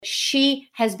She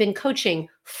has been coaching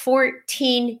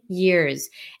 14 years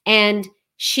and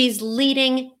she's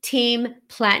leading Team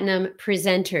Platinum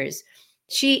presenters.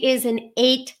 She is an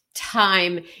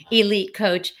 8-time elite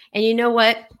coach. And you know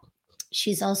what?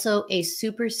 She's also a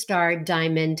superstar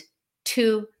Diamond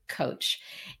 2 coach.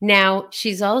 Now,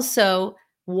 she's also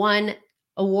won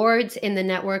awards in the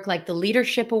network like the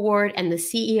Leadership Award and the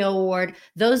CEO Award.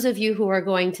 Those of you who are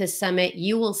going to Summit,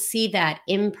 you will see that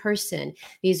in person.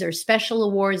 These are special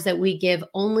awards that we give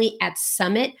only at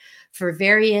Summit for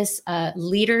various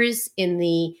leaders in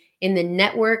the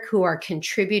network who are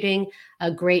contributing a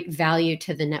great value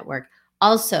to the network.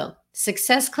 Also,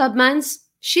 Success Club months,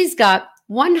 she's got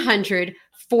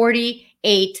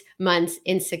 148 months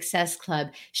in Success Club.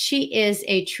 She is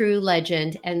a true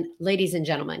legend. And ladies and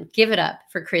gentlemen, give it up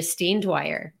for Christine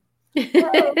Dwyer.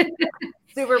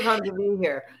 Super pumped to be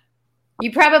here.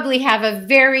 You probably have a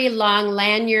very long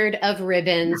lanyard of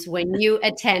ribbons when you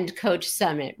attend Coach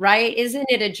Summit, right? Isn't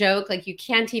it a joke? Like you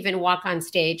can't even walk on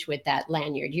stage with that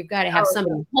lanyard. You've got to have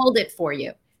somebody hold it for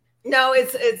you. No,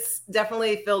 it's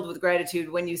definitely filled with gratitude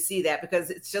when you see that,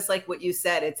 because it's just like what you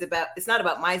said. It's not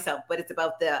about myself, but it's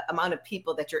about the amount of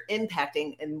people that you're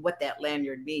impacting and what that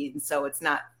lanyard means. So it's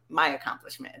not my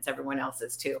accomplishment. It's everyone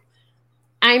else's too.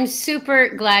 I'm super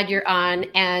glad you're on.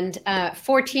 And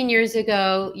 14 years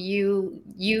ago, you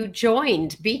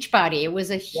joined Beachbody. It was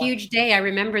a huge day. I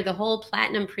remember the whole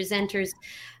Platinum Presenters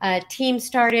team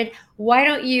started. Why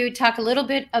don't you talk a little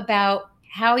bit about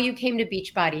how you came to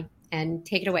Beachbody and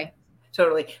take it away?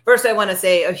 Totally. First, I want to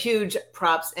say a huge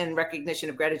props and recognition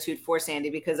of gratitude for Sandy,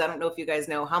 because I don't know if you guys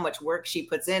know how much work she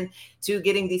puts in to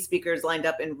getting these speakers lined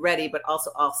up and ready, but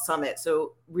also off Summit.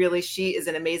 So really, she is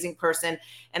an amazing person,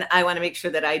 and I want to make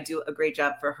sure that I do a great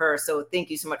job for her. So thank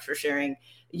you so much for sharing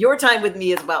your time with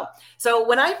me as well. So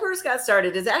when I first got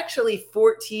started, is actually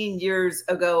 14 years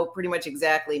ago, pretty much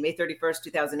exactly. May 31st,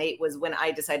 2008 was when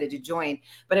I decided to join.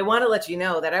 But I want to let you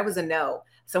know that I was a no.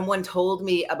 Someone told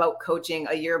me about coaching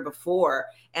a year before,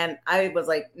 and I was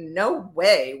like, no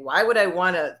way. Why would I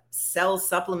want to sell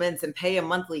supplements and pay a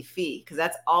monthly fee? Because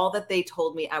that's all that they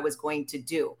told me I was going to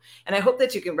do. And I hope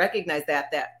that you can recognize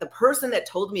that the person that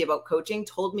told me about coaching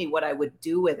told me what I would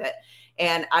do with it.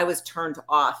 And I was turned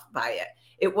off by it.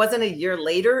 It wasn't a year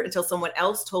later until someone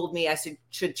else told me I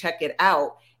should check it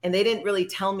out. And they didn't really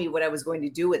tell me what I was going to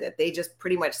do with it. They just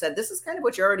pretty much said, this is kind of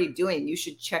what you're already doing. You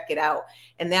should check it out.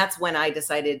 And that's when I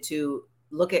decided to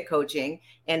look at coaching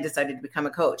and decided to become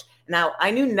a coach. Now,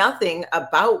 I knew nothing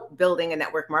about building a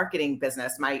network marketing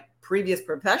business. My previous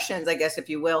professions, I guess, if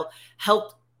you will,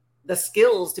 helped the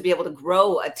skills to be able to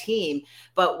grow a team.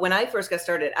 But when I first got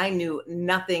started, I knew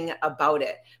nothing about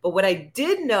it. But what I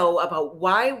did know about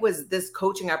why was this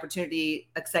coaching opportunity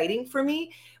exciting for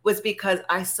me was because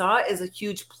I saw it as a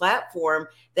huge platform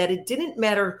that it didn't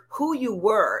matter who you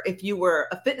were, if you were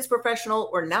a fitness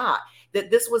professional or not, that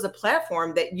this was a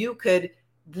platform that you could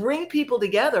bring people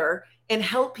together and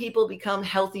help people become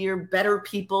healthier, better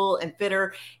people and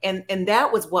fitter. And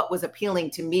that was what was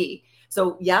appealing to me.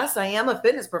 So yes, I am a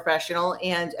fitness professional.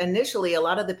 And initially, a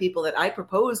lot of the people that I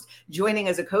proposed joining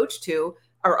as a coach to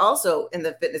are also in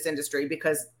the fitness industry,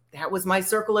 because that was my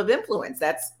circle of influence.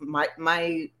 That's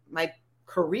my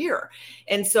career.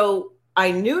 And so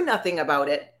I knew nothing about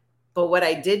it, but what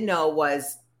I did know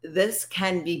was this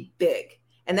can be big.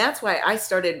 And that's why I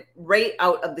started right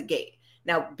out of the gate.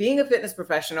 Now, being a fitness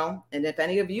professional, and if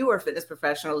any of you are fitness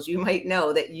professionals, you might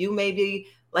know that you may be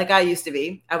like I used to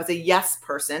be. I was a yes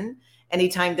person.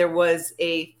 Anytime there was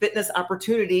a fitness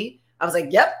opportunity, I was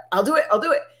like, yep, I'll do it.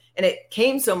 And it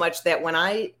came so much that when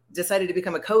I decided to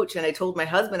become a coach and I told my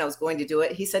husband I was going to do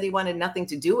it, he said he wanted nothing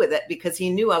to do with it because he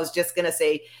knew I was just going to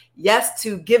say yes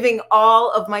to giving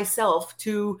all of myself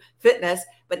to fitness,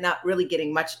 but not really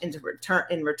getting much in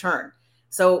return.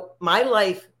 So my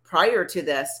life prior to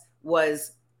this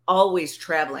was always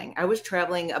traveling. I was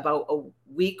traveling about a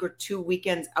week or 2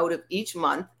 weekends out of each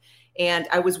month. And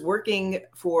I was working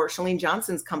for Chalene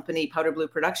Johnson's company, Powder Blue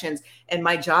Productions, and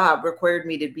my job required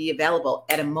me to be available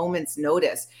at a moment's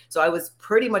notice. So I was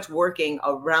pretty much working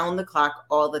around the clock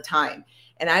all the time.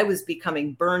 And I was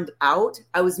becoming burned out.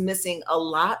 I was missing a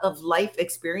lot of life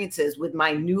experiences with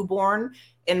my newborn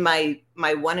and my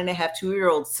 1.5,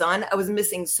 2-year-old son. I was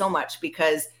missing so much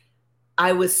because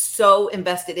I was so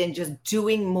invested in just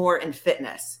doing more in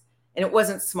fitness. And it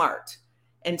wasn't smart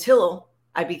until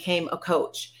I became a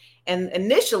coach. And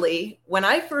initially, when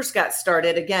I first got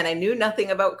started, again, I knew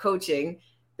nothing about coaching.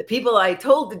 The people I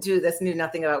told to do this knew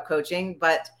nothing about coaching,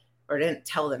 or didn't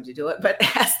tell them to do it, but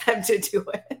asked them to do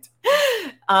it.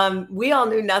 We all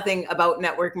knew nothing about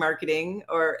network marketing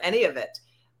or any of it.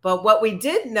 But what we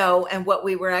did know and what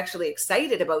we were actually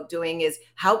excited about doing is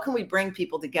how can we bring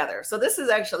people together? So this is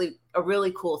actually a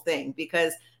really cool thing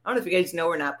because I don't know if you guys know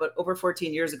or not, but over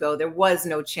 14 years ago, there was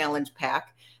no challenge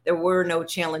pack. There were no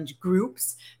challenge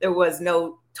groups. There was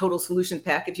no total solution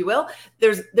pack, if you will.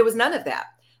 There was none of that.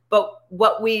 But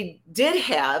what we did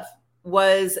have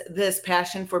was this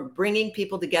passion for bringing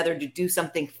people together to do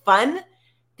something fun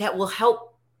that will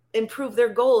help improve their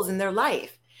goals in their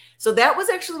life. So that was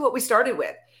actually what we started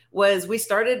with. We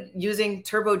started using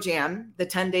Turbo Jam, the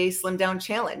 10-day slim down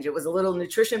challenge. It was a little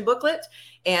nutrition booklet,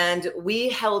 and we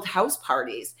held house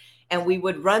parties, and we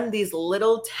would run these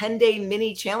little 10-day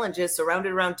mini challenges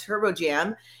surrounded around Turbo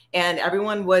Jam, and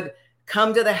everyone would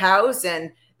come to the house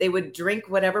and they would drink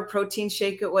whatever protein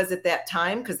shake it was at that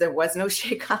time because there was no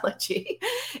Shakeology,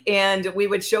 and we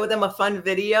would show them a fun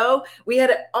video. We had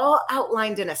it all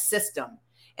outlined in a system.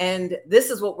 And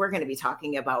this is what we're going to be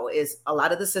talking about is a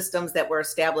lot of the systems that were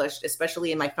established,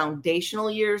 especially in my foundational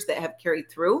years that have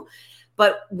carried through.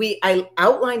 But I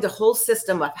outlined a whole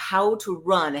system of how to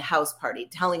run a house party,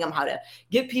 telling them how to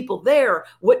get people there,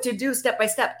 what to do step by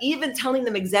step, even telling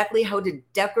them exactly how to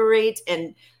decorate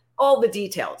and all the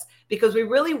details, because we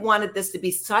really wanted this to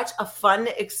be such a fun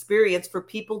experience for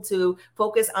people to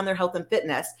focus on their health and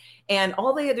fitness. And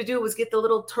all they had to do was get the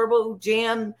little Turbo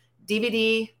Jam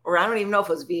DVD, or I don't even know if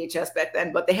it was VHS back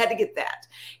then, but they had to get that.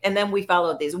 And then we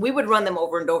followed these. We would run them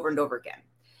over and over and over again.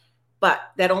 But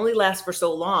that only lasts for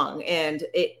so long. And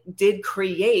it did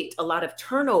create a lot of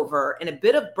turnover and a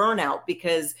bit of burnout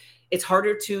because it's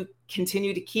harder to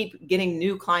continue to keep getting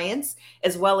new clients,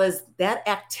 as well as that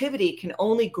activity can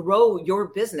only grow your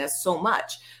business so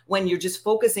much when you're just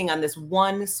focusing on this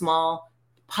one small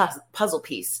puzzle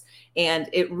piece. And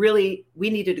we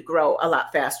needed to grow a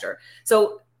lot faster.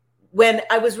 So when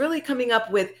I was really coming up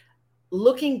with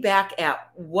looking back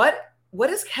at what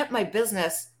has kept my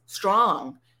business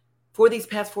strong for these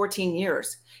past 14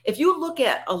 years, if you look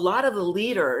at a lot of the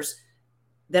leaders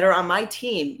that are on my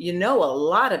team, you know, a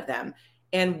lot of them,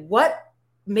 and what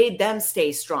made them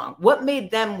stay strong, what made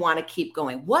them want to keep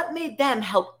going, what made them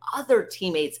help other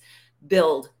teammates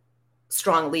build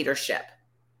strong leadership.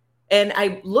 And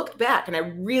I looked back and I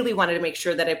really wanted to make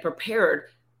sure that I prepared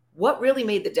what really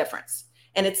made the difference.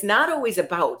 And it's not always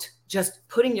about just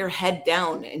putting your head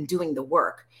down and doing the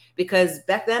work, because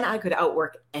back then I could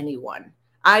outwork anyone.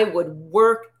 I would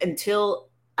work until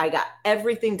I got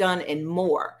everything done and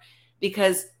more,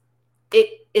 because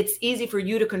it's easy for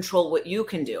you to control what you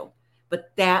can do,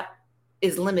 but that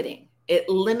is limiting. It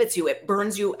limits you, it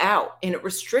burns you out, and it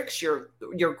restricts your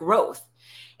growth.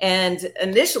 And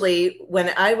initially,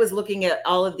 when I was looking at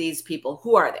all of these people,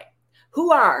 who are they?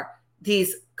 Who are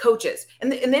these coaches?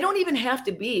 And they don't even have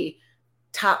to be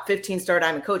top 15 Star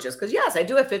Diamond coaches, because yes, I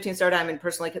do have 15 Star Diamond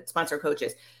personally sponsored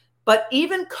coaches, but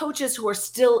even coaches who are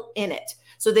still in it.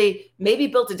 So they maybe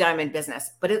built a diamond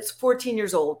business, but it's 14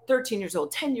 years old, 13 years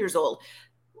old, 10 years old.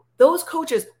 Those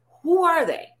coaches, who are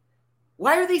they?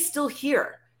 Why are they still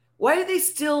here? Why are they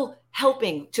still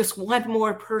helping just one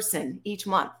more person each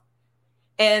month?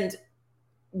 And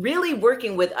really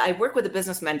I work with a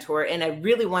business mentor, and I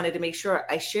really wanted to make sure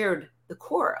I shared the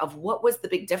core of what was the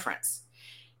big difference.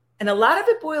 And a lot of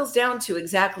it boils down to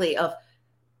exactly of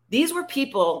these were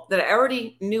people that I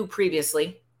already knew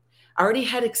previously, already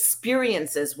had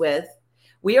experiences with.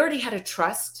 We already had a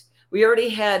trust. We already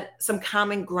had some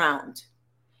common ground.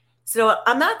 So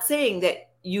I'm not saying that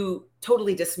you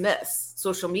totally dismiss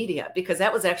social media, because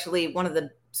that was actually one of the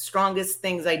strongest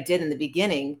things I did in the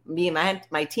beginning, me and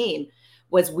my team,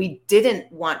 was we didn't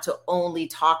want to only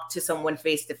talk to someone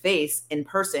face-to-face in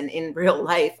person, in real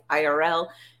life, IRL,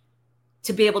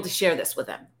 to be able to share this with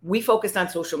them. We focused on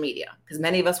social media because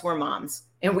many of us were moms,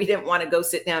 and we didn't want to go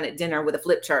sit down at dinner with a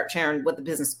flip chart sharing what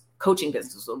the coaching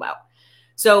business was about.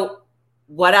 So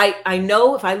what I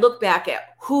know, if I look back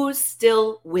at who's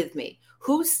still with me,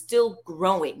 who's still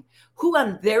growing, who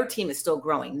on their team is still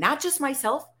growing, not just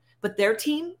myself, but their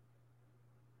team,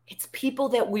 it's people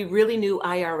that we really knew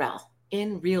IRL,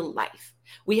 in real life.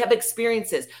 We have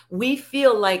experiences. We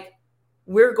feel like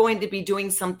we're going to be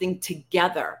doing something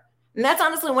together. And that's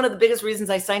honestly one of the biggest reasons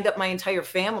I signed up my entire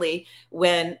family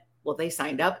they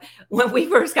signed up when we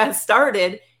first got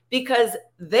started, because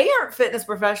they aren't fitness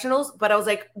professionals, but I was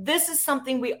like, this is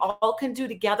something we all can do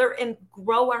together and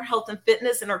grow our health and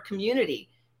fitness in our community.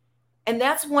 And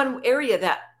that's one area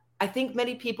that I think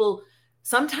many people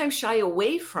sometimes shy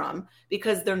away from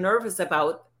because they're nervous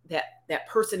about that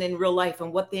person in real life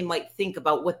and what they might think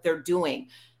about what they're doing.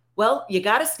 Well, you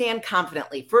got to stand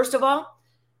confidently. First of all,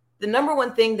 the number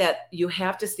one thing that you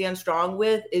have to stand strong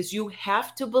with is you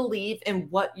have to believe in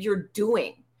what you're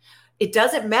doing. it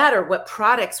doesn't matter what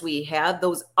products we have.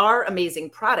 Those are amazing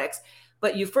products,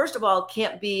 but you first of all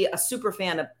can't be a super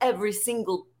fan of every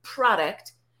single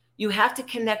product. You have to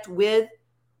connect with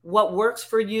what works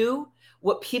for you,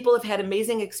 what people have had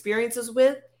amazing experiences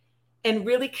with, and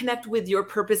really connect with your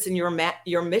purpose and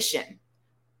your mission.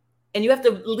 And you have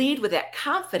to lead with that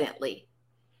confidently,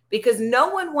 because no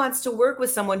one wants to work with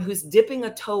someone who's dipping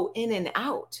a toe in and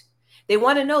out. They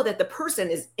want to know that the person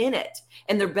is in it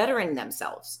and they're bettering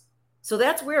themselves. So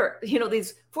that's where,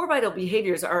 these 4 vital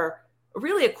behaviors are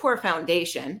really a core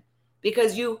foundation,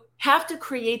 because you have to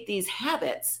create these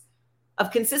habits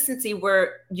of consistency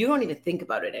where you don't even think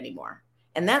about it anymore.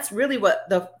 And that's really what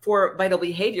the 4 vital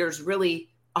behaviors really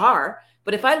are.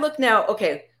 But if I look now,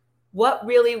 okay, what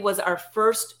really was our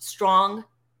first strong,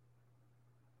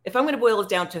 if I'm going to boil it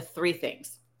down to 3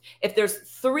 things, if there's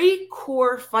 3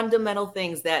 core fundamental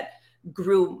things that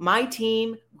grew my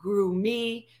team, grew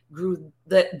me, grew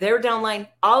their downline,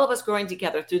 all of us growing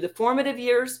together through the formative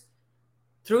years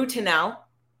through to now,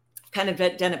 kind of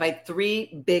identified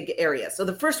 3 big areas. So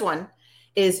the first one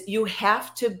is you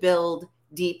have to build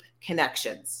deep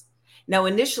connections. Now,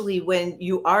 initially, when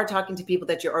you are talking to people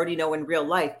that you already know in real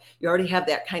life, you already have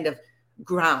that kind of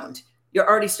ground. You're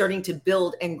already starting to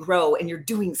build and grow, and you're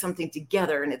doing something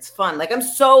together, and it's fun. Like, I'm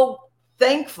so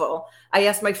thankful I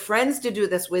asked my friends to do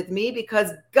this with me,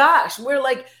 because gosh, we're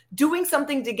like doing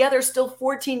something together still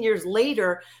 14 years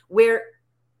later, where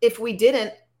if we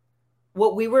didn't,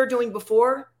 what we were doing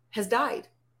before has died.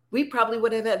 We probably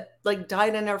would have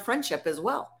died in our friendship as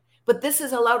well. But this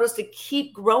has allowed us to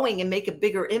keep growing and make a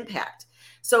bigger impact.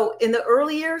 So in the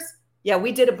early years, yeah,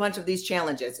 we did a bunch of these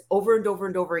challenges over and over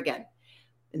and over again.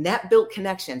 And that built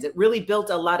connections. It really built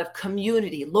a lot of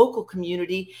community, local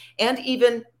community, and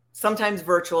even sometimes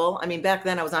virtual. I mean, back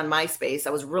then I was on MySpace.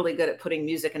 I was really good at putting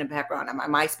music in a background on my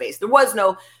MySpace.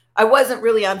 I wasn't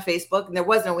really on Facebook, and there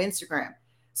was no Instagram.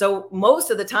 So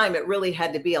most of the time it really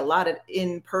had to be a lot of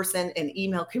in-person and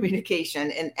email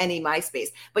communication in any MySpace.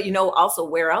 But also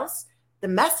where else? The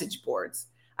message boards.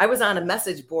 I was on a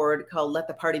message board called Let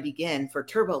the Party Begin for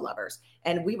Turbo Lovers,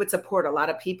 and we would support a lot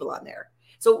of people on there.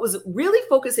 So it was really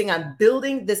focusing on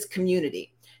building this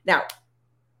community. Now,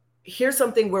 here's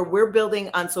something where we're building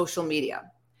on social media.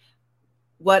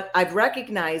 What I've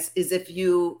recognized is if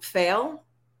you fail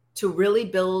to really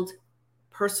build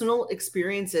personal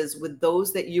experiences with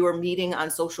those that you are meeting on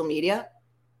social media,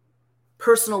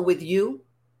 personal with you,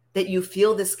 that you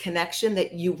feel this connection,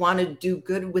 that you want to do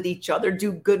good with each other,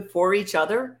 do good for each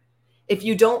other. If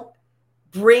you don't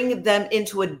bring them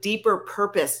into a deeper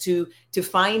purpose to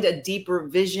find a deeper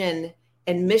vision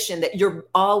and mission that you're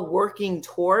all working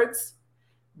towards,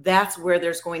 that's where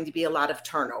there's going to be a lot of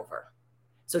turnover.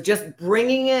 So just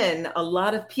bringing in a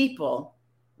lot of people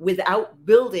without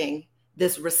building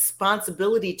this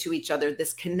responsibility to each other,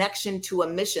 this connection to a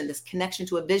mission, this connection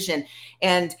to a vision,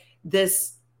 and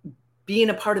this being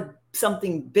a part of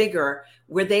something bigger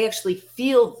where they actually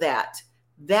feel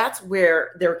that's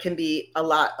where there can be a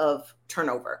lot of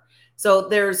turnover. So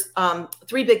there's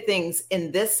 3 big things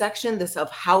in this section, this of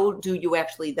how do you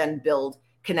actually then build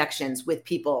connections with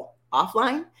people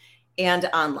offline and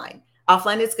online.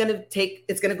 Offline, it's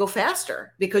going to go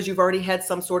faster because you've already had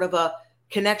some sort of a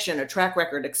connection, a track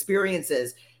record,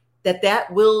 experiences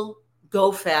that will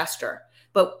go faster.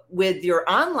 But with your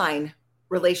online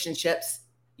relationships,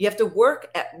 you have to work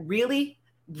at really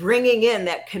bringing in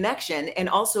that connection, and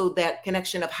also that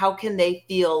connection of how can they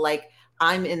feel like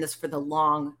I'm in this for the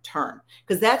long term,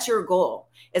 because that's your goal,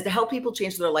 is to help people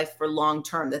change their life for long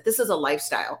term, that this is a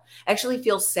lifestyle. I actually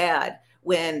feel sad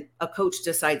when a coach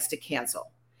decides to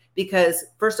cancel. Because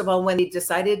first of all, when they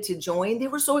decided to join, they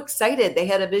were so excited. They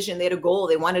had a vision, they had a goal,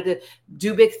 they wanted to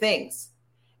do big things.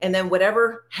 And then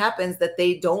whatever happens that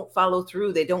they don't follow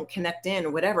through, they don't connect in or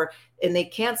whatever, and they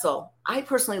cancel. I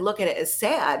personally look at it as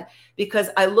sad, because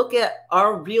I look at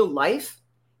our real life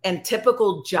and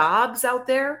typical jobs out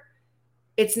there.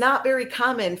 It's not very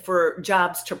common for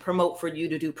jobs to promote for you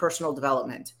to do personal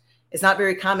development. It's not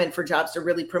very common for jobs to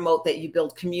really promote that you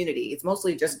build community. It's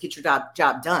mostly just get your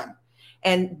job done.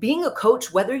 And being a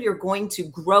coach, whether you're going to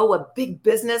grow a big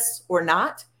business or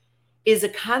not, is a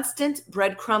constant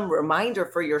breadcrumb reminder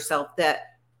for yourself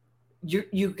that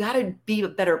you got to be a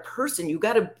better person. You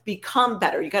got to become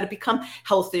better. You got to become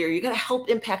healthier. You got to help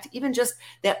impact even just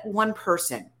that one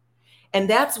person. And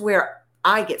that's where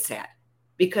I get sad,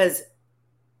 because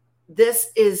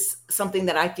this is something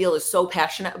that I feel is so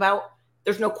passionate about.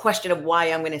 There's no question of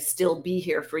why I'm going to still be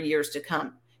here for years to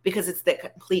come, because it's the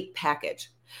complete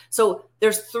package. So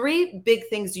there's 3 big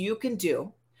things you can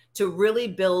do to really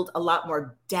build a lot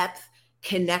more depth,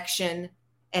 connection,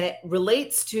 And it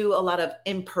relates to a lot of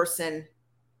in-person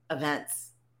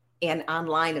events and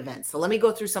online events. So let me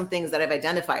go through some things that I've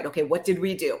identified. Okay, what did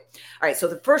we do? All right, so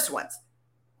the first ones,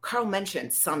 Carl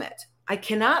mentioned Summit. I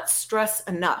cannot stress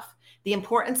enough the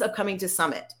importance of coming to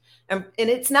Summit. And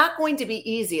it's not going to be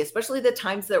easy, especially the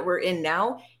times that we're in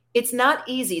now. It's not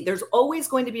easy. There's always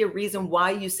going to be a reason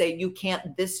why you say you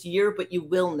can't this year, but you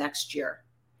will next year.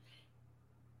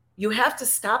 You have to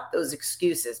stop those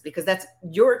excuses, because that's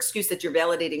your excuse that you're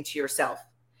validating to yourself.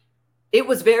 It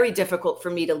was very difficult for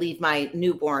me to leave my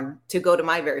newborn to go to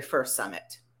my very first summit.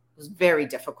 It was very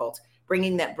difficult.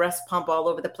 Bringing that breast pump all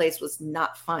over the place was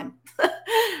not fun,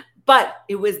 but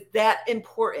it was that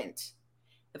important.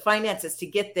 The finances to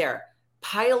get there,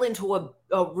 pile into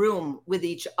a room with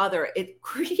each other. It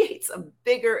creates a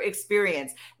bigger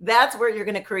experience. That's where you're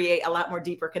going to create a lot more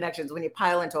deeper connections, when you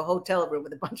pile into a hotel room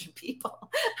with a bunch of people.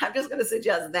 I'm just going to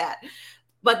suggest that.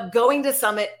 But going to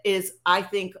Summit is, I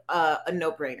think, a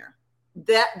no-brainer.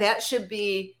 That should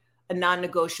be a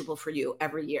non-negotiable for you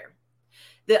every year.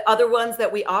 The other ones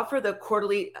that we offer, the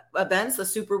quarterly events, the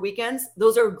super weekends,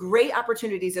 those are great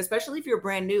opportunities, especially if you're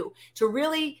brand new, to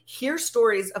really hear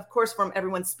stories, of course, from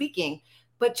everyone speaking,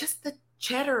 but just the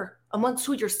chatter amongst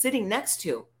who you're sitting next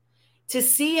to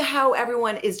see how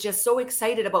everyone is just so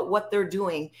excited about what they're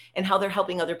doing and how they're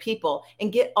helping other people,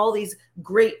 and get all these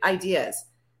great ideas.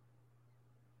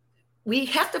 We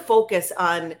have to focus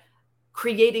on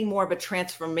creating more of a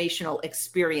transformational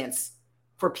experience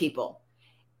for people.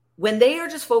 When they are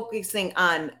just focusing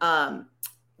on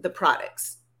the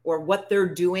products or what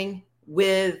they're doing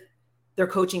with their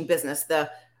coaching business, the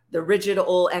rigid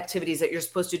old activities that you're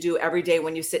supposed to do every day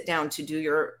when you sit down to do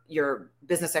your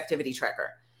business activity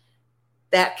tracker,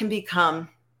 that can become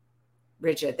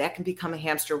rigid. That can become a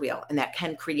hamster wheel, and that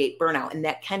can create burnout, and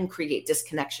that can create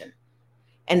disconnection.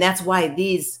 And that's why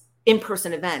these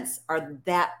in-person events are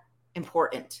that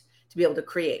important to be able to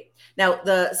create. Now,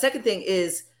 the second thing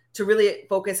is to really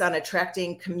focus on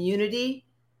attracting community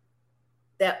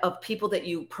of people that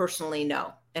you personally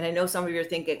know. And I know some of you are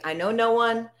thinking, I know no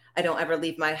one. I don't ever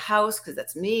leave my house, because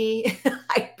that's me.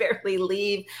 I barely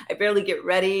leave. I barely get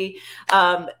ready.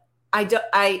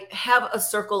 I have a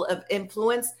circle of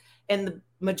influence, and the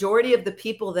majority of the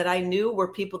people that I knew were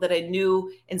people that I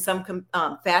knew in some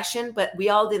fashion, but we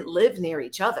all didn't live near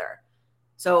each other.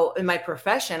 So in my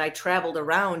profession, I traveled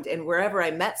around, and wherever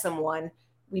I met someone,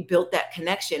 we built that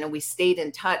connection, and we stayed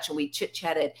in touch, and we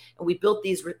chit-chatted, and we built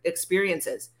these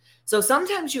experiences. So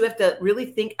sometimes you have to really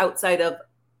think outside of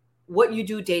what you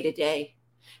do day to day.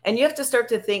 And you have to start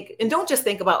to think, and don't just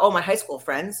think about, oh, my high school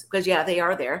friends, because yeah, they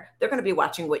are there. They're going to be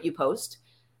watching what you post.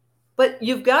 But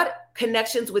you've got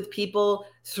connections with people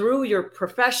through your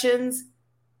professions,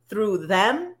 through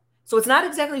them. So it's not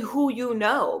exactly who you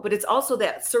know, but it's also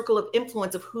that circle of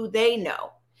influence of who they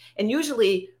know. And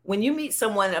usually when you meet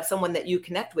someone that you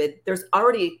connect with, there's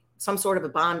already some sort of a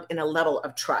bond and a level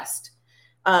of trust.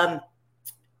 And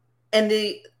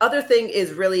the other thing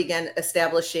is really, again,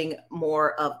 establishing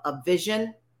more of a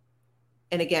vision.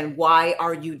 And again, why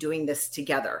are you doing this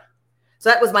together? So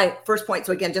that was my first point.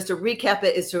 So again, just to recap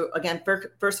it, is to, again,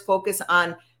 first focus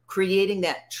on creating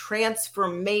that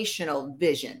transformational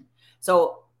vision.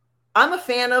 So I'm a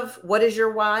fan of what is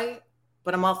your why,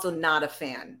 but I'm also not a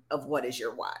fan of what is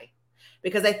your why,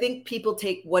 because I think people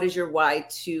take what is your why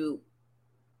too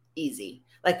easy.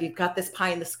 Like, you've got this pie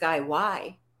in the sky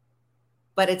why,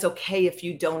 but it's okay if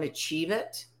you don't achieve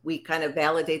it. We kind of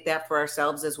validate that for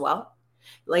ourselves as well.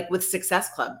 Like with Success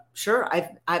Club, sure,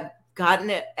 I've gotten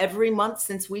it every month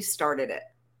since we started it.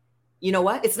 You know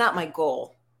what? It's not my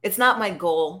goal. It's not my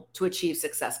goal to achieve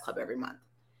Success Club every month.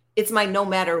 It's my no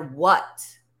matter what.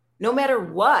 No matter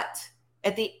what,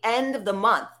 at the end of the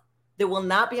month, there will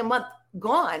not be a month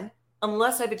gone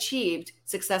unless I've achieved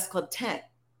Success Club 10.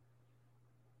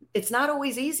 It's not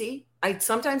always easy. I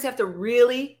sometimes have to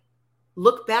really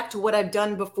look back to what I've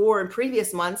done before in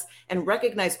previous months and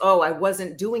recognize, oh, I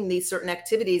wasn't doing these certain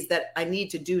activities that I need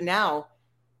to do now,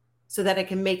 so that I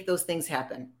can make those things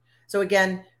happen. So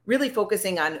again, really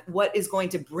focusing on what is going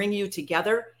to bring you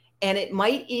together. And it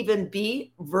might even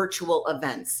be virtual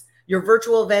events. Your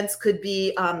virtual events could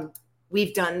be,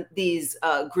 we've done these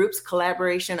groups,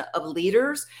 collaboration of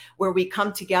leaders, where we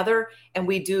come together and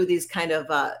we do these kind of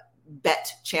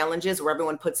bet challenges where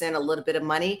everyone puts in a little bit of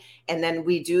money. And then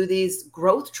we do these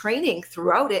growth training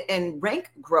throughout it and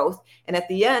rank growth. And at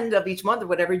the end of each month or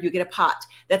whatever, you get a pot.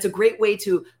 That's a great way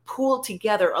to pool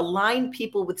together, align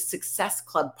people with Success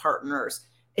Club partners.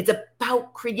 It's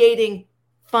about creating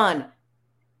fun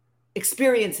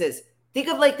experiences. Think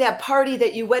of like that party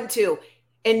that you went to.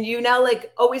 And you now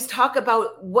like always talk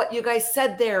about what you guys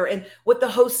said there and what the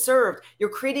host served. You're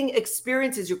creating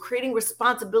experiences, you're creating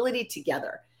responsibility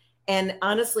together. And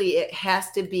honestly, it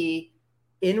has to be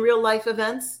in real life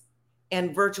events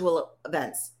and virtual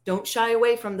events. Don't shy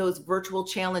away from those virtual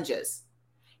challenges.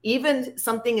 Even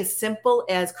something as simple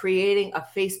as creating a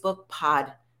Facebook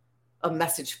pod, a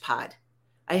message pod.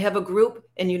 I have a group,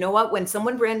 and you know what? When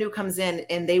someone brand new comes in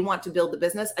and they want to build a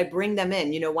business, I bring them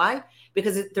in. You know why?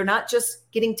 Because they're not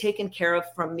just getting taken care of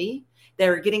from me.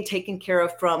 They're getting taken care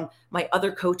of from my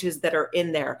other coaches that are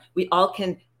in there. We all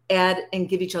can add and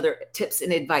give each other tips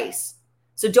and advice.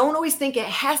 So don't always think it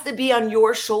has to be on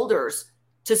your shoulders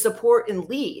to support and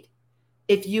lead.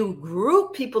 If you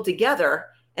group people together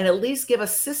and at least give a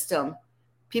system,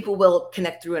 people will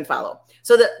connect through and follow.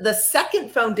 So the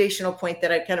second foundational point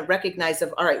that I kind of recognize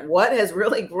of, all right, what has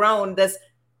really grown this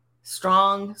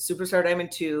strong Superstar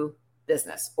Diamond 2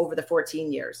 business over the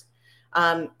 14 years?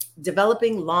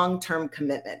 Developing long-term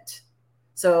commitment.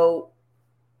 So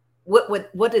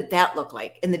what did that look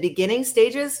like? In the beginning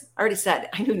stages, I already said,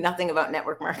 I knew nothing about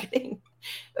network marketing.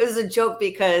 It was a joke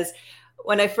because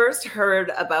when I first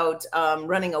heard about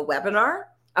running a webinar,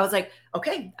 I was like,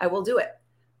 okay, I will do it.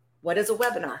 What is a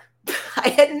webinar? I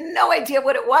had no idea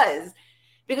what it was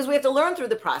because we have to learn through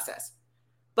the process.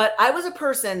 But I was a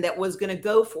person that was going to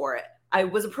go for it. I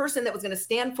was a person that was going to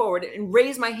stand forward and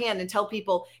raise my hand and tell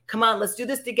people, come on, let's do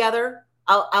this together.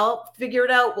 I'll figure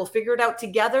it out. We'll figure it out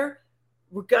together.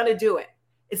 We're going to do it.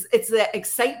 It's that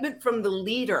excitement from the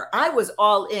leader. I was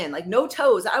all in, like no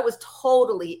toes. I was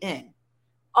totally in,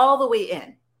 all the way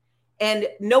in. And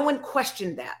no one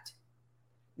questioned that.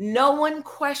 No one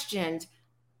questioned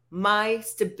my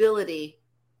stability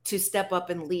to step up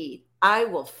and lead. I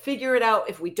will figure it out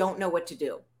if we don't know what to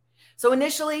do. So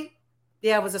initially,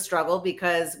 yeah, it was a struggle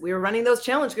because we were running those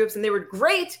challenge groups and they were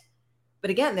great. But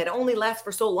again, that only lasts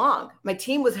for so long. My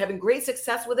team was having great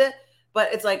success with it,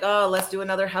 but it's like, oh, let's do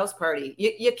another house party.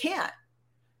 You can't.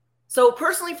 So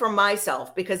personally for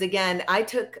myself, because again, I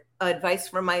took advice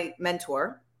from my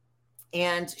mentor,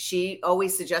 and she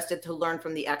always suggested to learn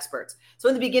from the experts. So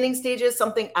in the beginning stages,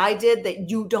 something I did that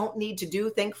you don't need to do,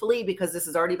 thankfully, because this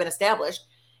has already been established,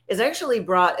 is I actually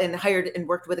brought and hired and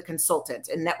worked with a consultant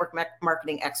and network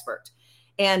marketing expert.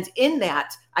 And in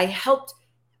that, I helped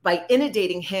by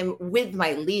inundating him with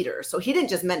my leaders. So he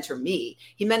didn't just mentor me,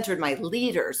 he mentored my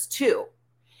leaders too.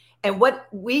 And what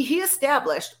he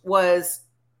established was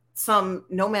some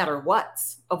no matter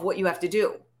what's of what you have to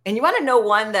do. And you want to know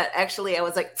one that actually I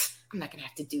was like, I'm not going to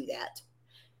have to do that.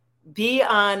 Be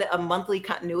on a monthly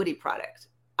continuity product.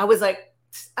 I was like,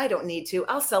 I don't need to.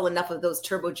 I'll sell enough of those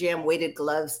Turbo Jam weighted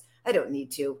gloves. I don't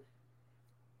need to.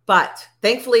 But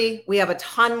thankfully, we have a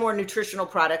ton more nutritional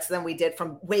products than we did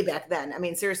from way back then. I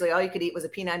mean, seriously, all you could eat was a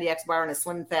P90X bar and a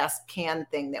Slim Fast can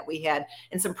thing that we had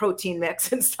and some protein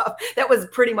mix and stuff. That was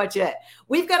pretty much it.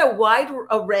 We've got a wide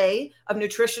array of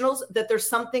nutritionals that there's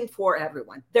something for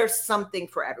everyone. There's something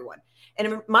for everyone.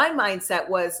 And my mindset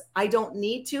was, I don't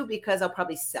need to because I'll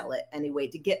probably sell it anyway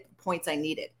to get the points I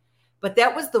needed. But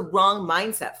that was the wrong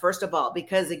mindset, first of all,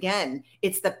 because again,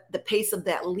 it's the pace of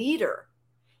that leader.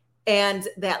 And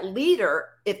that leader,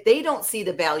 if they don't see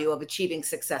the value of achieving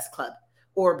Success Club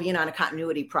or being on a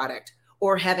continuity product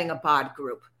or having a bod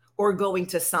group or going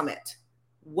to summit,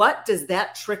 what does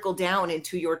that trickle down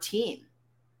into your team?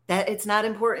 That it's not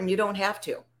important. You don't have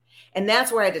to. And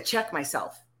that's where I had to check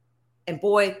myself. And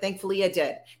boy, thankfully I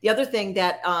did. The other thing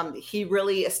that he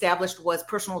really established was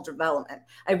personal development.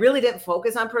 I really didn't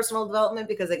focus on personal development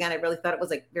because, again, I really thought it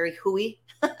was like very hooey.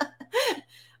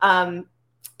 And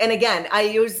again, I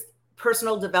use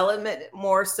personal development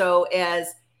more so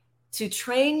as to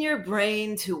train your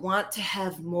brain to want to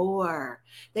have more,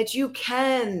 that you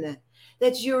can,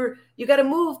 that you got to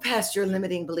move past your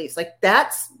limiting beliefs. Like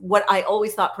that's what I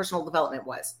always thought personal development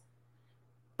was.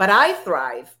 But I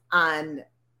thrive on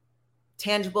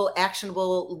tangible,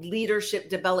 actionable leadership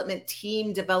development,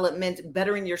 team development,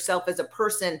 bettering yourself as a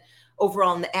person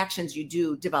overall in the actions you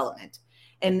do development.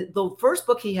 And the first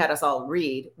book he had us all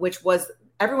read, which was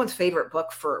everyone's favorite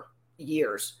book for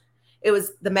years, it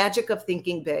was The Magic of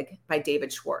Thinking Big by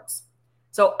David Schwartz.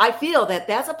 So I feel that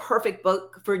that's a perfect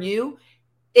book for you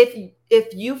if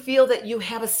you feel that you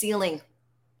have a ceiling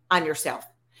on yourself,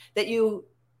 that you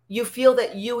feel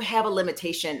that you have a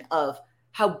limitation of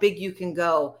how big you can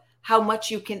go, how much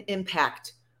you can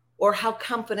impact, or how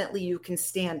confidently you can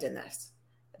stand in this.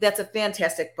 That's a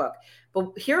fantastic book.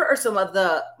 But here are some of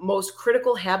the most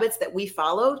critical habits that we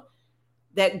followed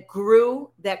that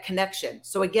grew that connection.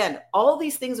 So again, all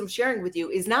these things I'm sharing with you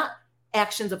is not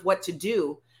actions of what to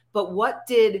do, but what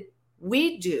did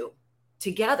we do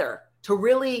together to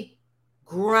really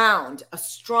ground, a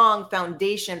strong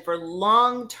foundation for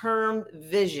long-term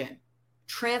vision,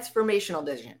 transformational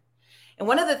vision. And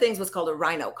one of the things was called a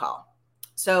Rhino call.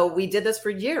 So we did this for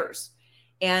years,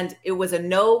 and it was a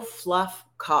no fluff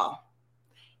call.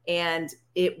 And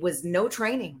it was no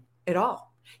training at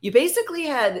all. You basically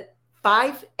had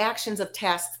 5 actions of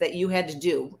tasks that you had to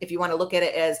do, if you want to look at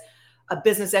it as a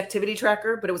business activity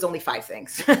tracker, but it was only 5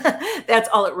 things. That's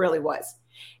all it really was.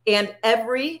 And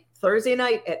every Thursday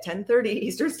night at 10:30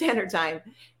 Eastern Standard Time,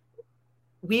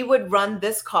 we would run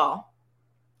this call,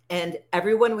 and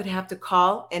everyone would have to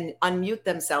call and unmute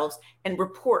themselves and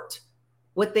report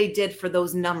what they did for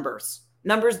those numbers.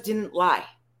 Numbers didn't lie.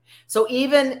 So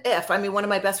even if, one of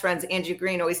my best friends, Angie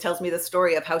Green, always tells me the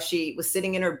story of how she was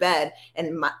sitting in her bed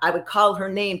and I would call her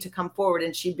name to come forward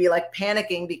and she'd be like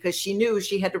panicking because she knew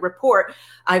she had to report.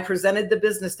 I presented the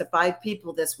business to 5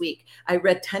 people this week. I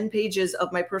read 10 pages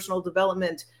of my personal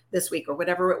development this week or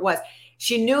whatever it was.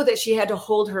 She knew that she had to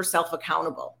hold herself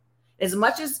accountable. As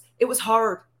much as it was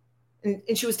hard and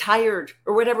she was tired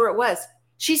or whatever it was,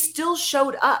 she still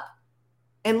showed up.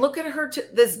 And look at her to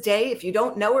this day. If you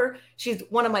don't know her, she's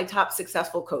one of my top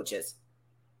successful coaches.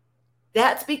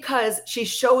 That's because she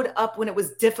showed up when it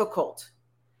was difficult.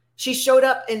 She showed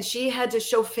up and she had to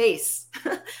show face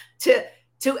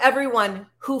to everyone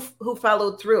who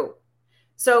followed through.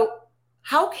 So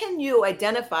how can you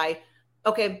identify,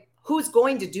 okay, who's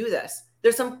going to do this?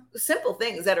 There's some simple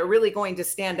things that are really going to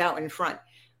stand out in front.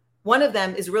 One of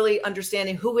them is really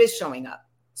understanding who is showing up.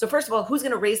 So first of all, who's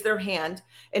going to raise their hand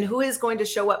and who is going to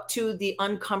show up to the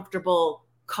uncomfortable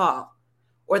call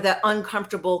or that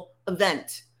uncomfortable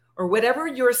event or whatever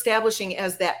you're establishing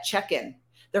as that check-in.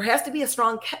 There has to be a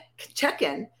strong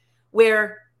check-in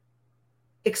where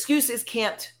excuses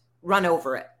can't run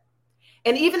over it.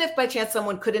 And even if by chance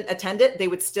someone couldn't attend it, they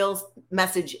would still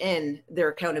message in their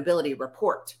accountability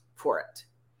report for it.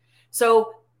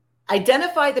 So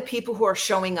identify the people who are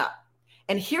showing up.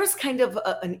 And here's kind of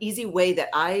an easy way that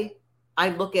I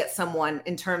look at someone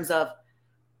in terms of,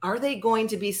 are they going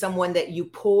to be someone that you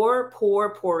pour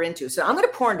into? So I'm going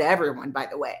to pour into everyone, by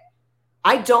the way.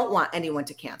 I don't want anyone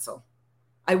to cancel.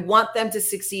 I want them to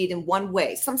succeed in one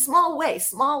way, some small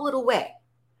little way.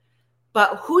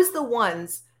 But who's the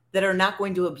ones that are not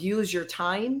going to abuse your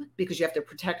time because you have to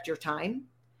protect your time?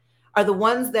 Are the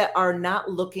ones that are not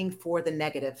looking for the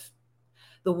negative.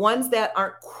 The ones that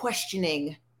aren't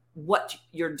questioning what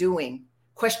you're doing,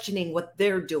 questioning what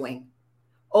they're doing,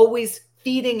 always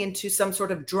feeding into some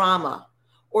sort of drama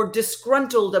or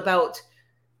disgruntled about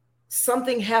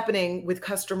something happening with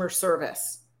customer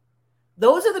service.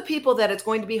 Those are the people that it's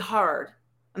going to be hard.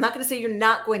 I'm not going to say you're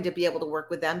not going to be able to work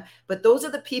with them, but those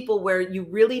are the people where you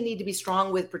really need to be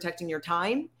strong with protecting your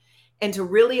time and to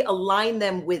really align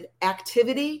them with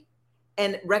activity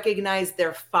and recognize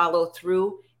their follow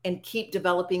through and keep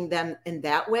developing them in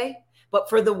that way. But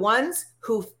for the ones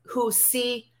who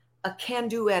see a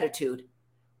can-do attitude,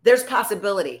 there's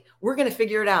possibility. We're going to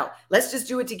figure it out. Let's just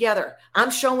do it together. I'm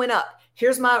showing up.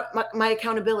 Here's my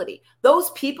accountability. Those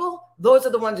people, those are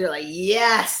the ones that are like,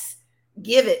 yes,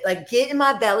 give it. Like, get in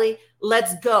my belly.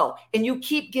 Let's go. And you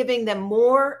keep giving them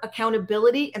more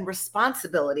accountability and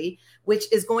responsibility,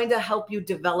 which is going to help you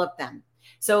develop them.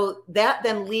 So that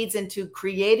then leads into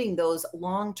creating those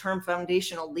long-term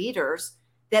foundational leaders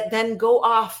that then go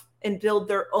off and build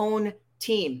their own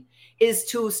team, is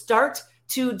to start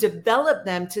to develop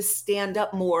them to stand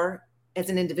up more as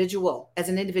an individual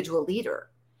leader.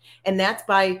 And that's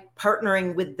by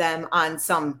partnering with them on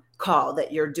some call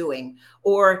that you're doing,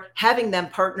 or having them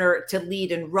partner to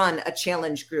lead and run a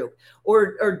challenge group,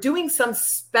 or doing some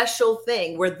special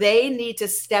thing where they need to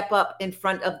step up in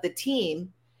front of the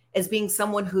team as being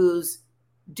someone who's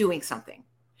doing something.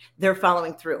 They're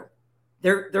following through.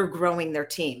 They're growing their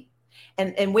team.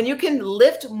 And when you can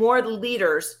lift more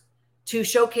leaders to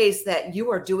showcase that you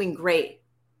are doing great.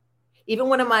 Even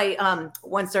one of my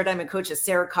one-star diamond coaches,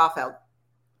 Sarah Kaufeld,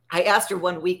 I asked her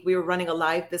one week, we were running a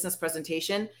live business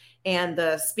presentation and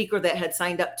the speaker that had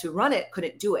signed up to run it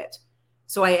couldn't do it.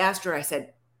 So I asked her, I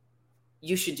said,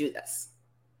 you should do this.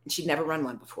 And she'd never run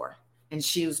one before. And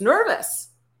she was nervous.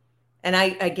 And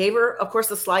I gave her, of course,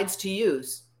 the slides to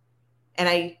use. And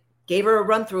I gave her a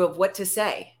run through of what to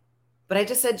say. But I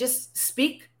just said, just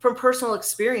speak from personal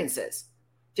experiences.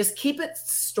 Just keep it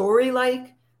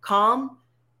story-like, calm.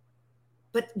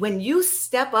 But when you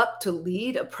step up to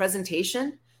lead a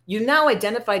presentation, you now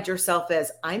identified yourself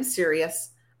as, I'm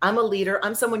serious, I'm a leader,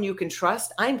 I'm someone you can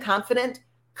trust, I'm confident,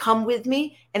 come with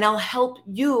me, and I'll help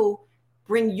you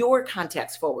bring your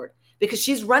contacts forward. Because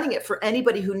she's running it for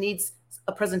anybody who needs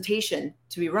a presentation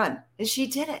to be run. And she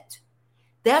did it.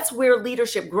 That's where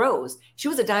leadership grows. She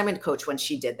was a diamond coach when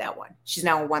she did that one. She's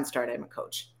now a one-star diamond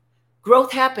coach.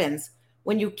 Growth happens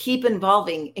when you keep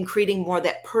involving and creating more of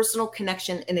that personal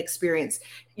connection and experience.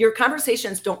 Your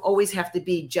conversations don't always have to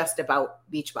be just about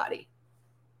Beachbody.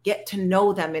 Get to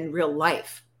know them in real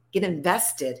life. Get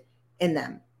invested in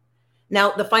them.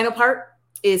 Now, the final part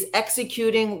is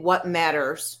executing what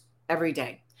matters every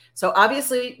day. So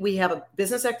obviously, we have a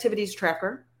business activities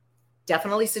tracker.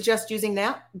 Definitely suggest using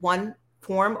that, one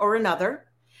form or another.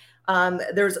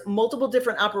 There's multiple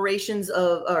different operations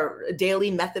or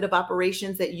daily method of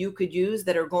operations that you could use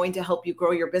that are going to help you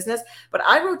grow your business. But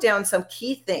I wrote down some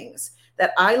key things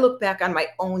that I look back on my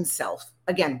own self.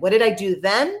 Again, what did I do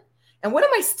then? And what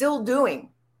am I still doing?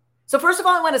 So first of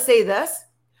all, I want to say this.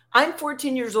 I'm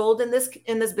 14 years old in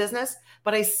this business,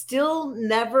 but I still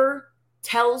never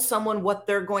tell someone what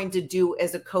they're going to do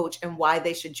as a coach and why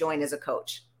they should join as a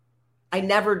coach. I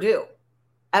never do,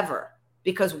 ever.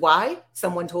 Because why?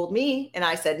 Someone told me and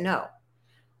I said no.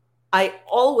 I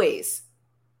always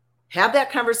have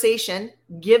that conversation,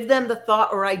 give them the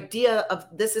thought or idea of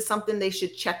this is something they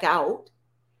should check out,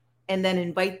 and then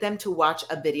invite them to watch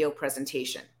a video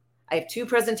presentation. I have 2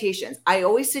 presentations. I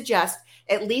always suggest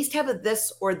at least have a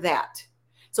this or that.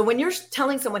 So when you're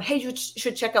telling someone, hey, you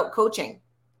should check out coaching,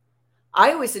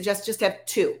 I always suggest just have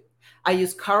 2. I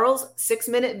use Carl's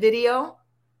 6-minute video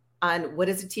on what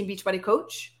is a Team Beachbody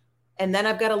coach. And then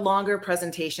I've got a longer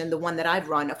presentation, the one that I've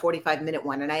run, a 45-minute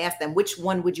one. And I ask them, which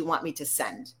one would you want me to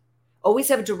send? Always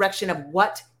have a direction of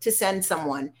what to send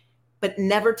someone, but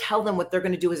never tell them what they're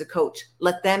going to do as a coach.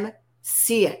 Let them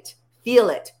see it, feel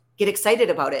it, get excited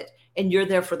about it. And you're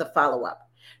there for the follow-up.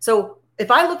 So if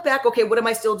I look back, okay, what am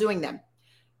I still doing then?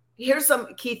 Here's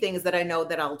some key things that I know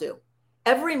that I'll do.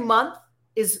 Every month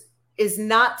is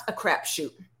not a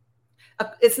crapshoot.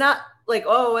 It's not like,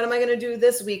 oh, what am I going to do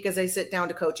this week as I sit down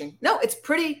to coaching? No, it's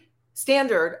pretty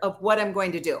standard of what I'm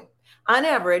going to do. On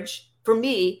average, for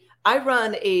me, I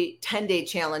run a 10-day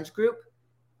challenge group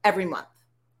every month,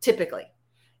 typically.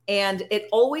 And it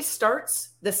always starts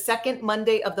the second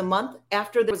Monday of the month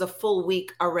after there was a full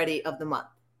week already of the month.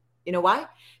 You know why?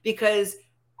 Because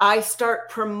I start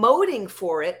promoting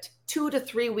for it 2 to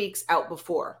 3 weeks out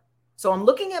before. So I'm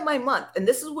looking at my month, and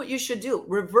this is what you should do.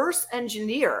 Reverse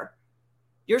engineer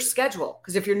your schedule.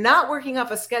 Because if you're not working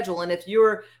off a schedule, and if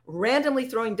you're randomly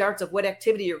throwing darts of what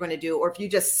activity you're going to do, or if you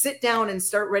just sit down and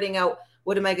start writing out,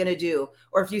 what am I going to do?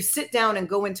 Or if you sit down and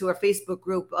go into a Facebook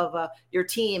group of your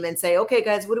team and say, okay,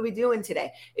 guys, what are we doing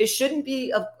today? It shouldn't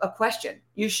be a question.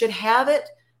 You should have it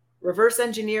reverse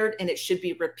engineered, and it should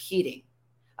be repeating.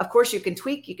 Of course, you can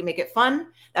tweak, you can make it fun.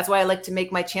 That's why I like to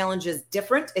make my challenges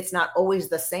different. It's not always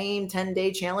the same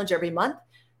 10-day challenge every month.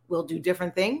 We'll do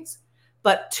different things.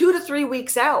 But 2 to 3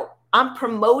 weeks out, I'm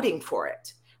promoting for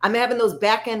it. I'm having those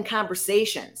back-end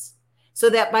conversations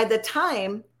so that by the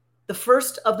time the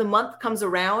first of the month comes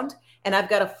around and I've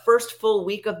got a first full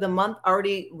week of the month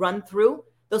already run through,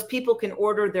 those people can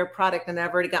order their product, and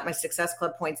I've already got my Success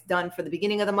Club points done for the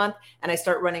beginning of the month, and I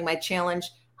start running my challenge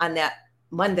on that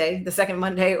Monday, the second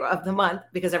Monday of the month,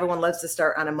 because everyone loves to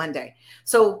start on a Monday.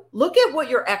 So look at what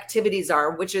your activities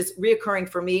are, which is reoccurring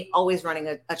for me, always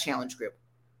running a challenge group.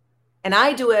 And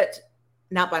I do it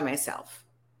not by myself.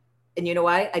 And you know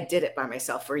why? I did it by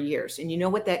myself for years. And you know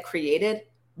what that created?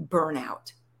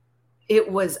 Burnout.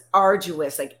 It was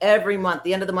arduous. Like every month,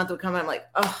 the end of the month would come, and I'm like,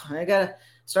 oh, I got to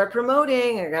start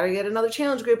promoting. I got to get another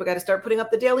challenge group. I got to start putting up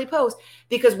the daily post.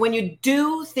 Because when you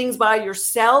do things by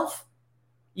yourself,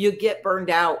 you get burned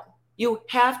out. You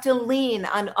have to lean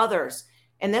on others.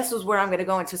 And this is where I'm going to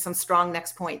go into some strong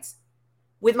next points.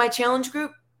 With my challenge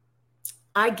group,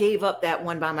 I gave up that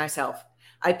one by myself.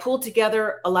 I pulled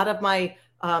together a lot of my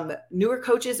newer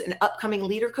coaches and upcoming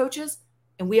leader coaches,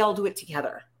 and we all do it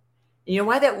together. And you know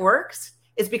why that works?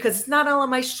 It's because it's not all on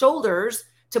my shoulders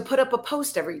to put up a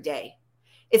post every day.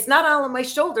 It's not all on my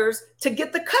shoulders to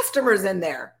get the customers in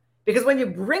there. Because when you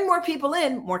bring more people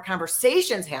in, more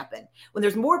conversations happen. When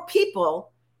there's more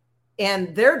people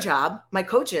and their job, my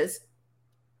coaches,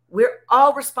 we're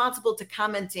all responsible to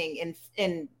commenting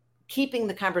and keeping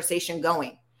the conversation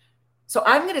going. So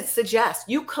I'm going to suggest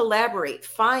you collaborate,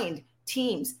 find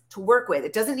teams to work with.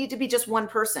 It doesn't need to be just one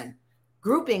person.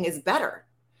 Grouping is better.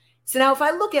 So now if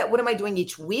I look at what am I doing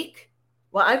each week,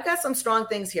 well, I've got some strong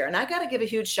things here. And I got to give a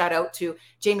huge shout out to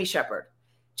Jamie Shepard.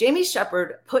 Jamie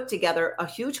Shepard put together a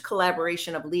huge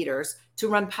collaboration of leaders to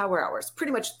run power hours,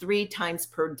 pretty much 3 times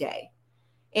per day.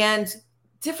 And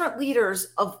different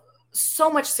leaders of so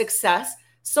much success,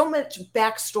 so much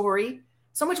backstory,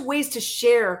 so much ways to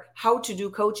share how to do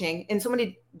coaching in so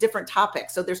many different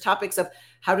topics. So there's topics of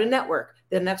how to network.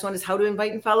 The next one is how to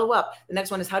invite and follow up. The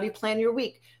next one is how do you plan your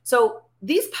week? So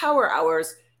these power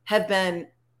hours have been,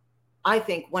 I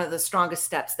think, one of the strongest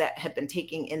steps that have been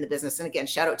taking in the business. And again,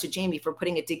 shout out to Jamie for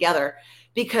putting it together,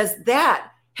 because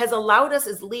that has allowed us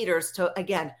as leaders to,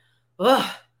 again,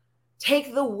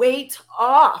 take the weight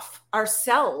off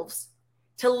ourselves,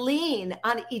 to lean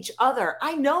on each other.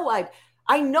 I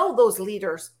know those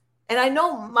leaders, and I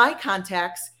know my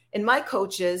contacts and my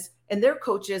coaches and their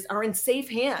coaches are in safe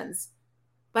hands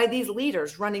by these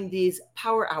leaders running these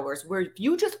power hours, where if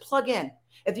you just plug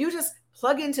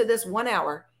into this 1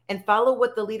 hour and follow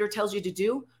what the leader tells you to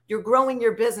do, you're growing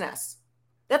your business.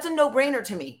 That's a no-brainer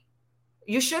to me.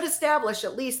 You should establish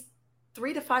at least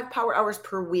 3 to 5 power hours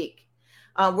per week.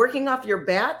 Working off your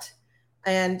bat,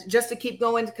 and just to keep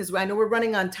going, because I know we're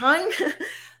running on time,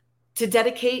 to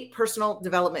dedicate personal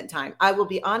development time. I will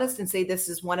be honest and say this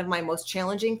is one of my most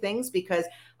challenging things, because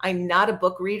I'm not a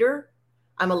book reader.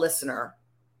 I'm a listener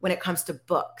when it comes to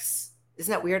books.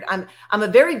 Isn't that weird? I'm a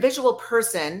very visual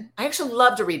person. I actually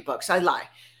love to read books. I lie.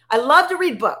 I love to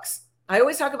read books. I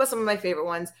always talk about some of my favorite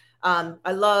ones.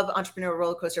 I love Entrepreneurial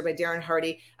Roller Coaster by Darren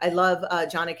Hardy. I love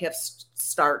Jon Acuff's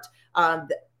Start.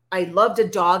 I loved A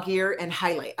Dog Ear and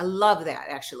Highlight. I love that,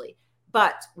 actually.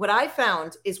 But what I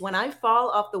found is when I fall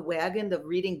off the wagon of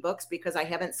reading books because I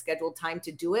haven't scheduled time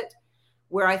to do it,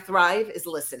 where I thrive is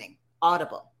listening,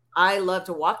 audible. I love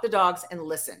to walk the dogs and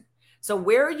listen. So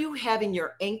where are you having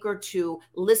your anchor to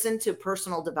listen to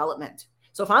personal development?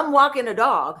 So if I'm walking a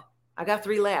dog, I got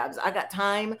 3 labs. I got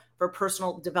time for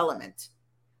personal development.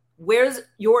 Where's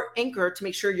your anchor to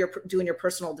make sure you're doing your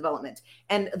personal development?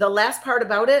 And the last part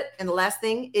about it, and the last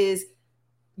thing is,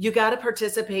 you got to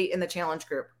participate in the challenge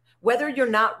group. Whether you're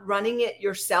not running it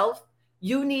yourself,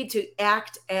 you need to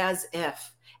act as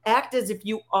if. Act as if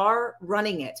you are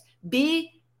running it.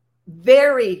 Be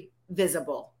very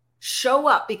visible. Show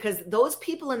up, because those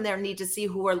people in there need to see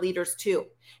who are leaders too.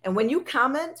 And when you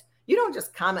comment, you don't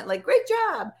just comment like, great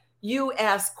job. You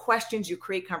ask questions, you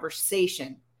create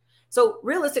conversation. So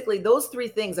realistically, those 3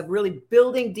 things of really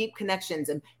building deep connections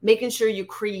and making sure you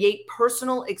create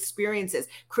personal experiences,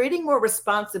 creating more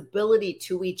responsibility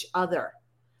to each other.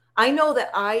 I know that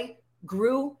I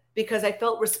grew because I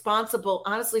felt responsible,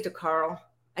 honestly, to Carl.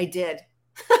 I did.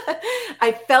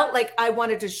 I felt like I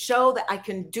wanted to show that I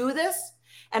can do this.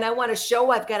 And I want to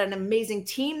show I've got an amazing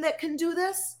team that can do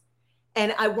this.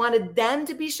 And I wanted them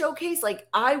to be showcased. Like,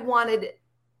 I wanted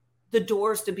the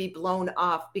doors to be blown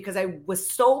off, because I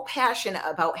was so passionate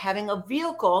about having a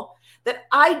vehicle that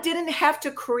I didn't have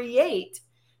to create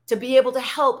to be able to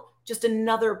help just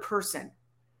another person.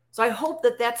 So I hope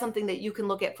that that's something that you can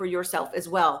look at for yourself as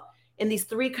well in these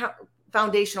 3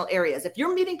 foundational areas. If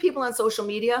you're meeting people on social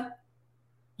media,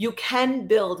 you can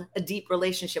build a deep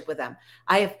relationship with them.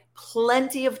 I have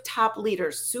plenty of top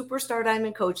leaders, superstar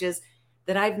diamond coaches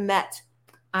that I've met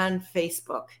on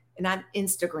Facebook and on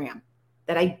Instagram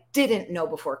that I didn't know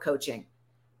before coaching.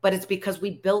 But it's because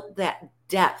we built that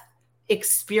depth,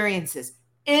 experiences,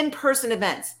 in-person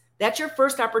events. That's your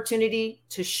first opportunity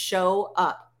to show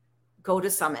up. Go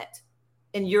to Summit,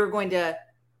 and you're going to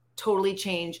totally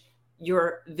change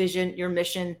your vision, your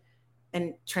mission,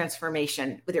 and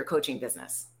transformation with your coaching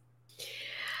business.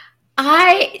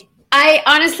 I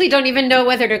honestly don't even know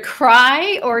whether to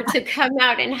cry or to come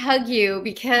out and hug you,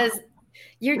 because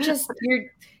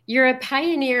you're a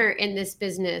pioneer in this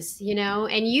business,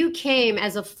 and you came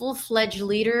as a full-fledged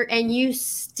leader, and you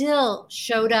still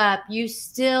showed up. You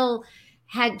still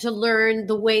had to learn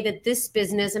the way that this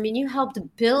business, you helped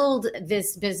build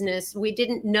this business. We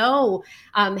didn't know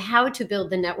how to build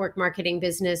the network marketing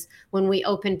business when we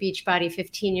opened Beachbody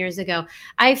 15 years ago.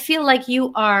 I feel like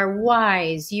you are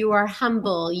wise, you are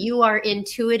humble, you are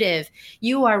intuitive,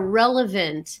 you are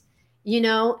relevant,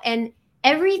 and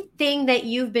everything that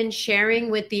you've been sharing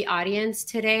with the audience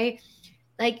today,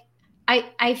 like,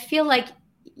 I feel like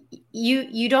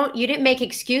you didn't make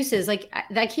excuses. Like,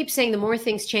 I keep saying, the more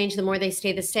things change, the more they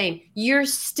stay the same. You're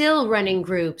still running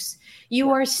groups. You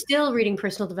are still reading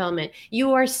personal development.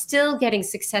 You are still getting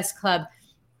Success Club.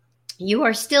 You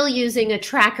are still using a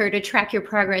tracker to track your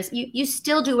progress. You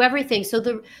still do everything. So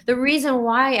the reason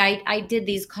why I did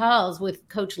these calls with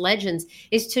Coach Legends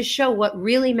is to show what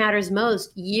really matters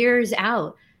most years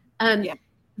out.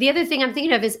 The other thing I'm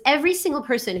thinking of is every single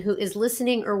person who is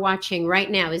listening or watching right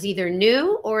now is either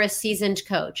new or a seasoned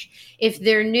coach. If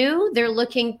they're new, they're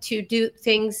looking to do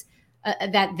things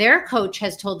that their coach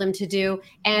has told them to do,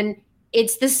 and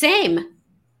it's the same,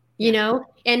 And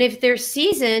if they're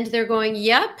seasoned, they're going,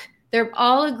 yep, they're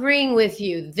all agreeing with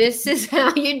you. This is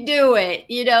how you do it,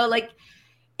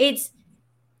 it's,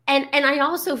 and I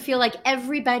also feel like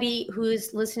everybody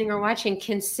who's listening or watching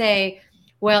can say,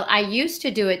 well, I used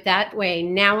to do it that way.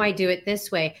 Now I do it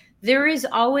this way. There is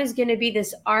always going to be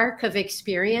this arc of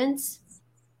experience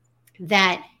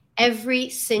that every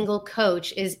single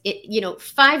coach is,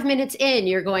 5 minutes in,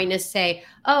 you're going to say,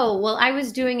 oh, well, I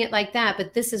was doing it like that,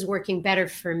 but this is working better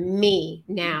for me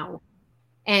now.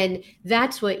 And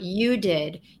that's what you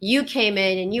did. You came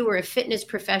in and you were a fitness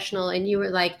professional and you were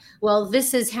like, well,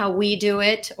 this is how we do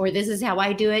it, or this is how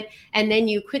I do it. And then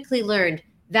you quickly learned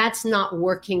that's not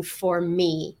working for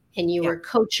me. And you were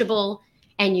coachable,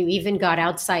 and you even got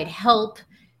outside help,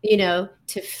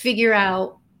 to figure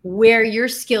out where your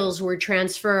skills were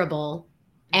transferable.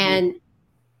 And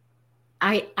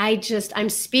I'm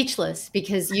speechless,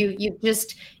 because you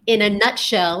just, in a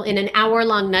nutshell, in an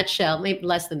hour-long nutshell, maybe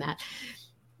less than that,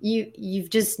 you've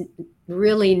just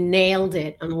really nailed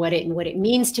it on what it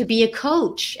means to be a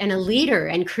coach and a leader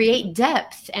and create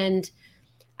depth. And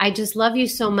I just love you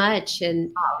so much.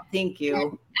 And thank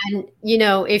you. And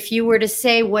if you were to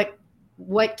say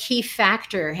what key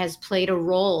factor has played a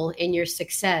role in your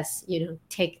success,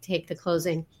 take the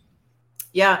closing.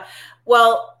 Yeah.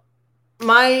 Well,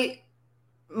 my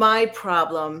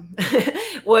problem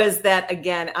was that,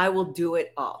 again, I will do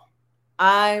it all.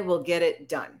 I will get it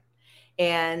done.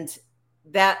 And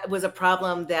that was a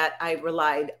problem that I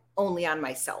relied only on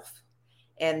myself.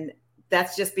 And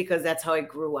that's just because that's how I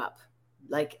grew up.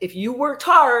 Like, if you worked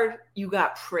hard, you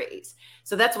got praise.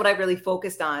 So that's what I really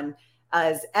focused on.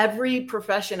 As every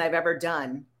profession I've ever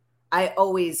done, I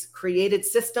always created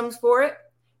systems for it,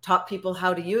 taught people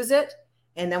how to use it,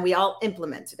 and then we all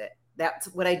implemented it. That's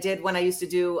what I did when I used to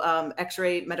do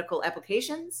X-ray medical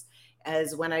applications,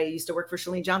 as when I used to work for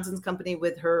Chalene Johnson's company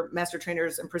with her master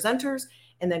trainers and presenters,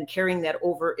 and then carrying that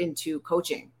over into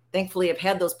coaching. Thankfully, I've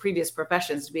had those previous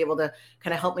professions to be able to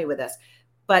kind of help me with this.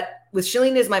 But with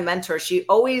Chalene as my mentor, she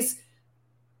always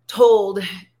told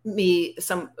me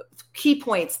some key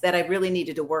points that I really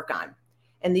needed to work on.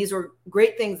 And these were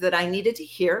great things that I needed to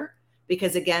hear,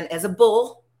 because, again, as a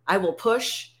bull, I will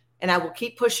push and I will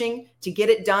keep pushing to get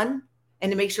it done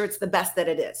and to make sure it's the best that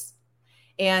it is.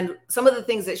 And some of the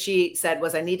things that she said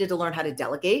was I needed to learn how to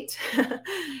delegate,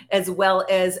 as well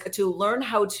as to learn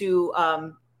how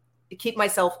to keep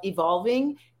myself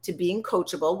evolving to being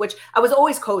coachable, which I was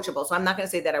always coachable. So I'm not going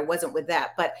to say that I wasn't with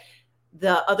that. But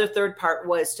the other third part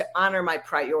was to honor my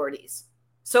priorities.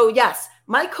 So yes,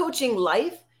 my coaching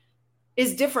life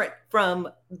is different from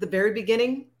the very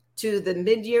beginning to the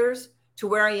mid years to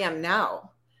where I am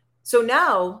now. So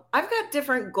now I've got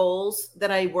different goals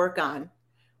that I work on.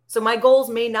 So my goals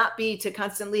may not be to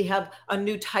constantly have a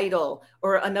new title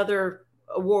or another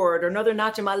award or another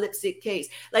notch in my lipstick case.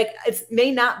 Like, it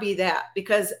may not be that,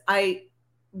 because I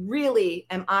really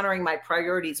am honoring my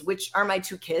priorities, which are my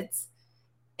 2 kids,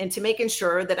 and to making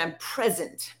sure that I'm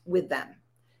present with them,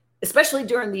 especially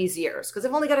during these years, because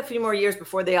I've only got a few more years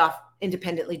before they off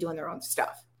independently doing their own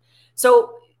stuff.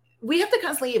 So we have to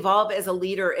constantly evolve as a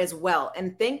leader as well.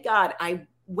 And thank God I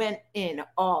went in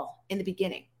all in the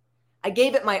beginning. I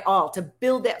gave it my all to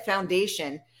build that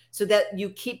foundation so that you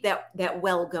keep that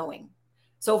well going.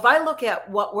 So if I look at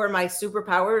what were my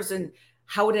superpowers and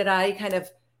how did I kind of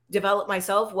develop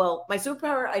myself? Well, my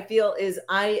superpower, I feel, is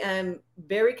I am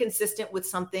very consistent with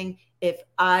something if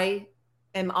I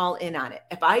am all in on it.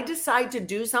 If I decide to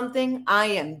do something, I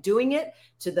am doing it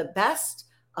to the best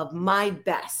of my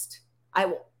best. I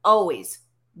will always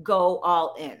go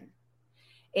all in.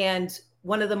 And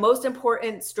one of the most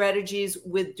important strategies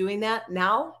with doing that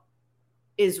now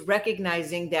is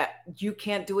recognizing that you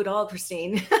can't do it all,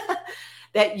 Christine,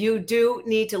 that you do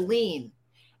need to lean.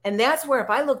 And that's where,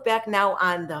 if I look back now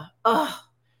on the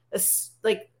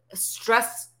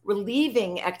stress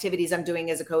relieving activities I'm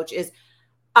doing as a coach, is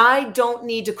I don't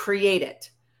need to create it.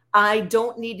 I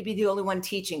don't need to be the only one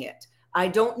teaching it. I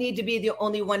don't need to be the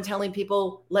only one telling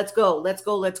people, let's go, let's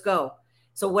go, let's go.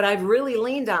 So what I've really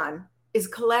leaned on is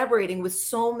collaborating with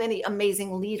so many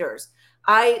amazing leaders.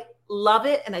 I love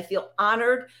it. And I feel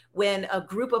honored when a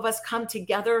group of us come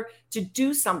together to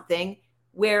do something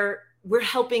where we're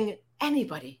helping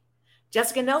anybody.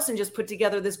 Jessica Nelson just put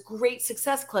together this great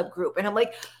Success Club group. And I'm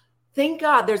like, thank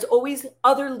God there's always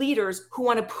other leaders who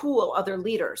want to pool other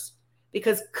leaders,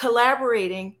 because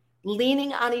collaborating,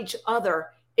 leaning on each other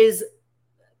is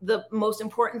the most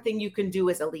important thing you can do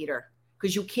as a leader,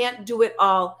 because you can't do it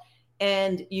all.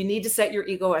 And you need to set your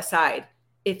ego aside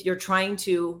if you're trying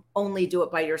to only do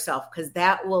it by yourself, because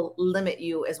that will limit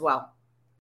you as well.